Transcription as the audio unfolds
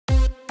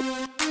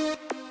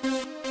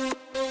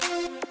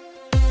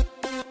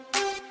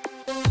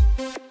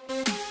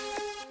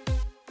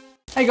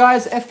Hey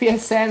guys, FPS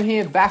Sam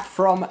here, back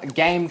from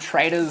Game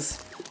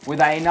Traders with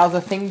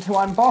another thing to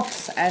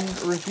unbox and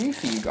review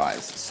for you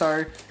guys.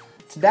 So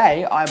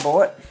today I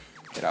bought,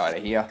 get out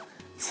of here,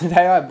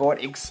 today I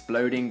bought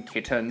Exploding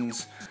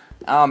Kittens.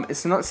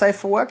 It's a not safe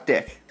for work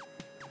deck.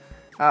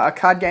 A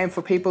card game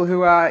for people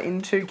who are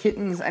into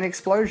kittens and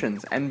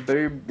explosions and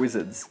boob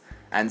wizards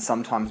and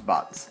sometimes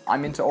butts.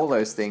 I'm into all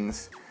those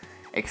things,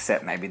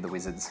 except maybe the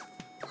wizards.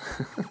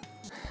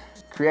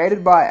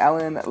 Created by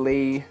Alan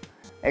Lee,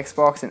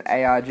 Xbox and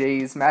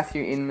ARGs,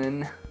 Matthew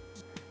Inman.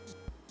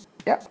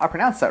 Yep, I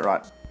pronounced that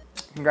right.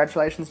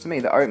 Congratulations to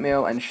me, the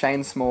Oatmeal and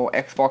Shane Small,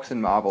 Xbox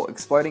and Marvel.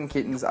 Exploding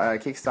Kittens made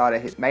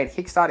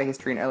Kickstarter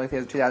history in early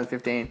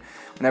 2015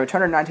 when over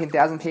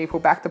 219,000 people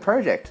backed the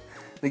project.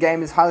 The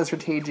game is a highly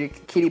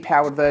strategic,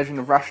 kitty-powered version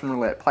of Russian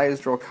roulette. Players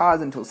draw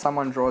cards until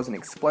someone draws an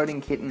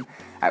exploding kitten,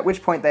 at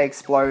which point they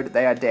explode,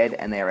 they are dead,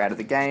 and they are out of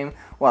the game,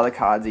 while the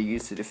cards are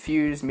used to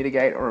defuse,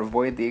 mitigate, or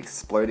avoid the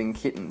exploding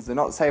kittens. The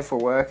not safe for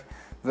work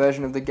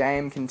version of the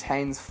game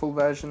contains full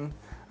version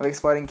of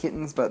Exploding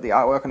Kittens, but the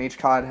artwork on each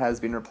card has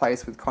been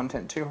replaced with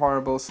content too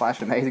horrible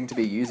 / amazing to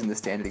be used in the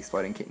standard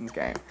Exploding Kittens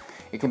game.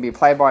 It can be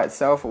played by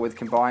itself or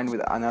combined with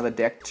another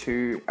deck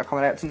to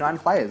accommodate up to 9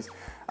 players.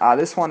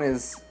 This one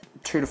is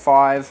 2 to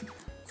 5,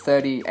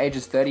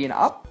 ages 30 and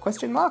up,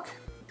 question mark?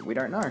 We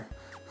don't know.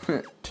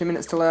 2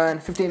 minutes to learn,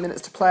 15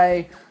 minutes to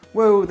play.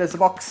 Whoa, there's the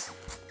box.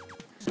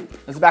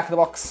 There's the back of the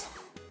box.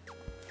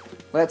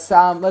 Let's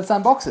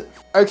unbox it.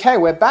 Okay,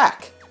 we're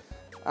back.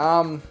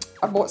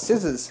 I bought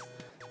scissors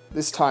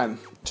this time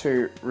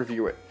to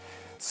review it.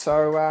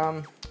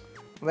 So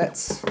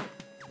let's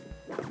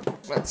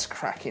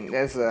crack in.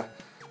 There's the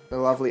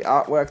lovely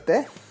artwork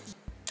there.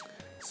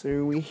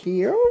 So we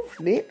have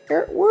that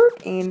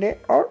artwork and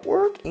that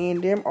artwork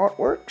and them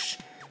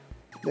artworks.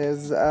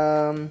 There's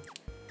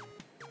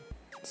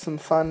some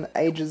fun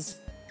ages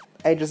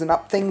and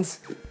up things.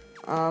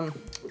 So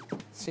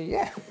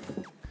yeah,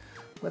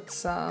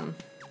 let's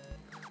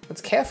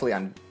carefully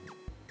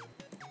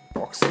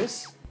unbox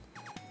this.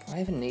 Do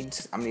I even need?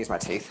 I'm gonna use my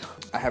teeth.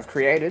 I have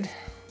created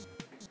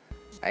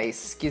a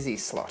skizzy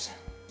slot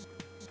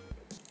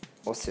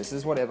or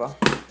scissors, whatever.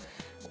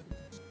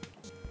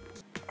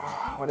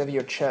 Whatever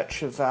your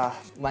church of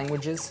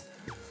languages.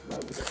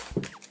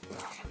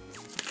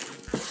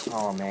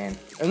 Oh man,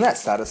 isn't that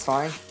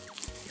satisfying?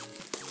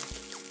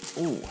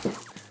 Ooh,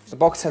 the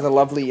box has a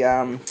lovely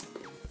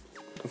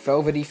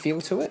velvety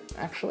feel to it.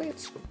 Actually,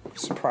 it's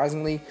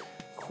surprisingly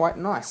quite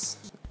nice.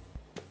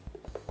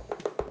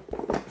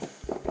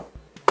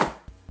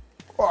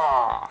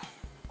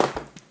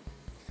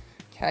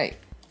 Okay,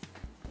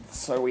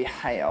 so we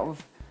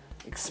have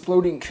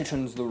Exploding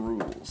Kittens: The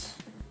Rules.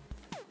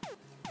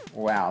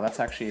 Wow, that's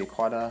actually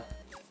quite a...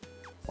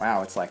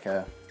 Wow, it's like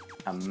a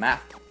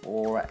map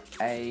or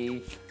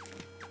a...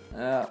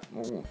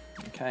 Ooh,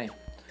 okay.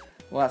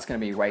 Well, that's going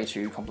to be way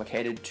too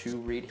complicated to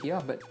read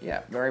here, but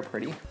yeah, very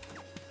pretty.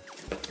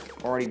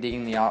 Already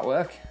digging the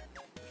artwork.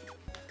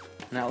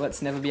 Now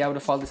let's never be able to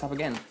fold this up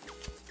again.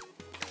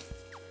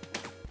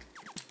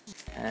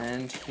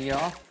 And here,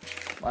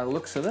 by the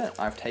looks of it,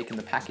 I've taken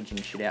the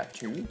packaging shit out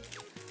too.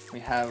 We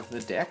have the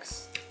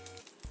decks.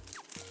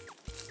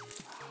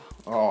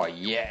 Oh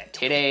yeah,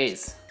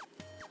 titties!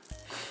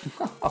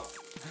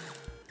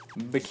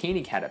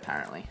 Bikini cat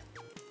apparently.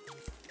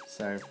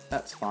 So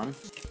that's fun.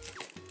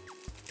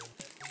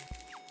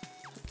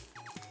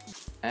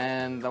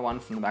 And the one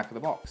from the back of the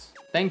box.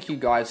 Thank you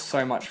guys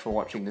so much for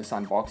watching this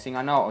unboxing.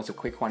 I know it was a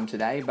quick one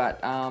today, but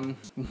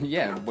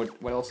yeah,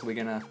 what else are we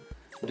gonna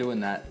do in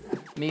that?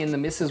 Me and the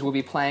missus will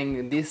be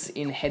playing this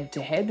in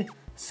head-to-head,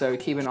 so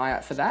keep an eye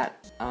out for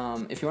that.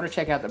 If you want to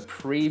check out the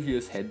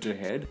previous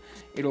head-to-head,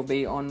 it'll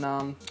be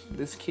on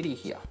this kitty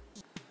here.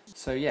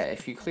 So yeah,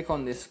 if you click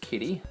on this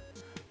kitty,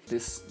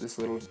 this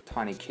little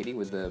tiny kitty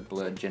with the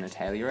blurred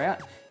genitalia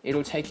out,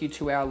 it'll take you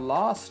to our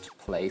last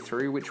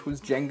playthrough, which was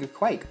Jenga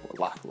Quake.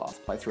 Well,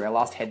 last playthrough, our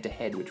last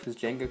head-to-head, which was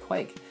Jenga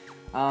Quake.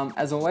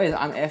 As always,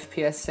 I'm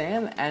FPS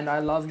Sam, and I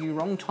love you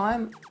wrong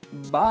time.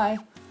 Bye.